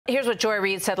Here's what Joy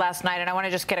Reid said last night, and I want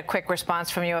to just get a quick response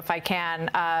from you, if I can,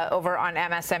 over on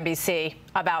MSNBC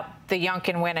about the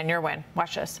Youngkin win and your win.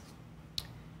 Watch this.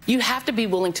 You have to be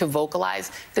willing to vocalize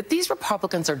that these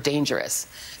Republicans are dangerous,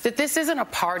 that this isn't a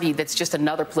party that's just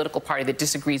another political party that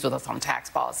disagrees with us on tax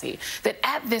policy, that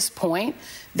at this point,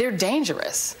 they're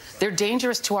dangerous. They're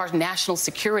dangerous to our national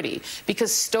security,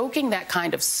 because stoking that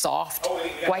kind of soft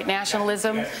white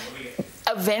nationalism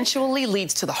eventually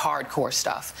leads to the hardcore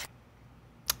stuff.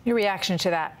 Your reaction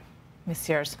to that, Ms.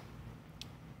 Sears?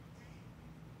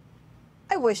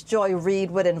 I wish Joy Reid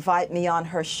would invite me on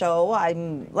her show.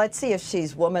 Let's see if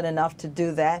she's woman enough to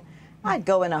do that. I'd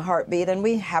go in a heartbeat and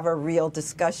we have a real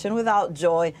discussion without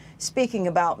Joy speaking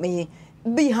about me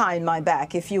behind my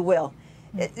back, if you will.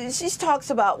 She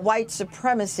talks about white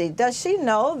supremacy. Does she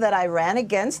know that I ran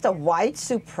against a white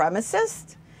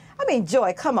supremacist? I mean,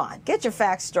 Joy, come on, get your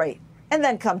facts straight. And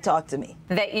then come talk to me.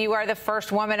 That you are the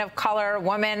first woman of color,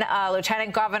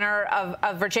 lieutenant governor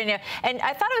of Virginia. And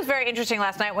I thought it was very interesting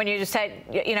last night when you just said,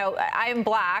 you know, I'm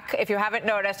black. If you haven't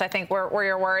noticed, I think were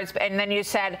your words. And then you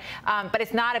said, but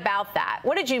it's not about that.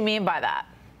 What did you mean by that?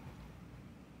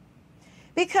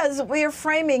 Because we are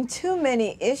framing too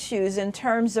many issues in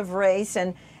terms of race,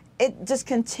 and it just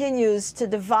continues to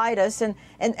divide us. And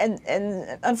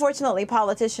unfortunately,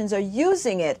 politicians are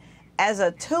using it as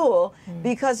a tool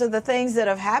because of the things that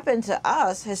have happened to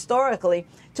us historically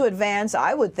to advance,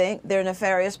 I would think, their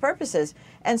nefarious purposes.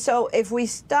 And so if we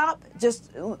stop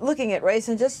just looking at race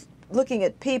and just looking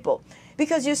at people,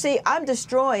 because you see, I'm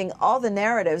destroying all the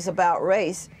narratives about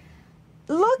race.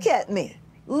 Look at me.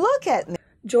 Look at me.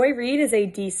 Joy Reid is a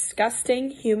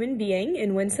disgusting human being,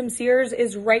 and Winsome Sears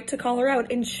is right to call her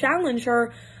out and challenge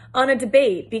her on a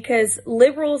debate, because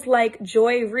liberals like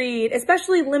Joy Reid,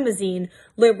 especially limousine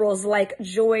liberals like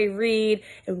Joy Reid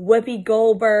and Whoopi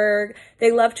Goldberg,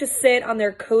 they love to sit on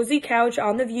their cozy couch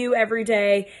on The View every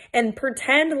day and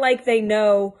pretend like they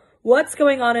know what's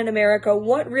going on in America,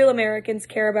 what real Americans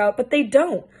care about, but they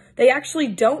don't. They actually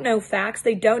don't know facts.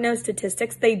 They don't know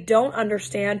statistics. They don't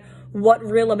understand what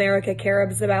real America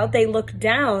cares about. They look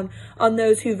down on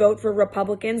those who vote for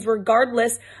Republicans,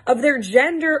 regardless of their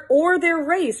gender or their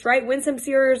race, right? Winsome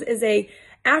Sears is a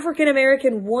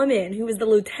African-American woman who is the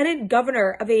lieutenant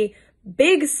governor of a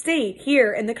big state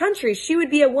here in the country. She would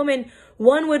be a woman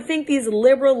one would think these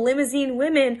liberal limousine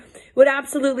women would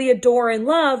absolutely adore and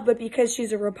love, but because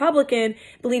she's a Republican,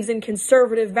 believes in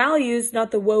conservative values, not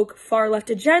the woke far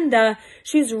left agenda,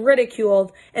 she's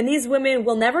ridiculed. And these women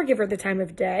will never give her the time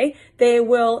of day. They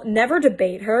will never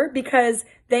debate her because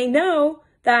they know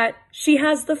that she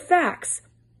has the facts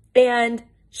and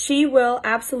she will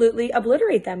absolutely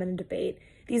obliterate them in a debate.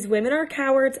 These women are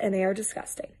cowards and they are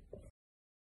disgusting.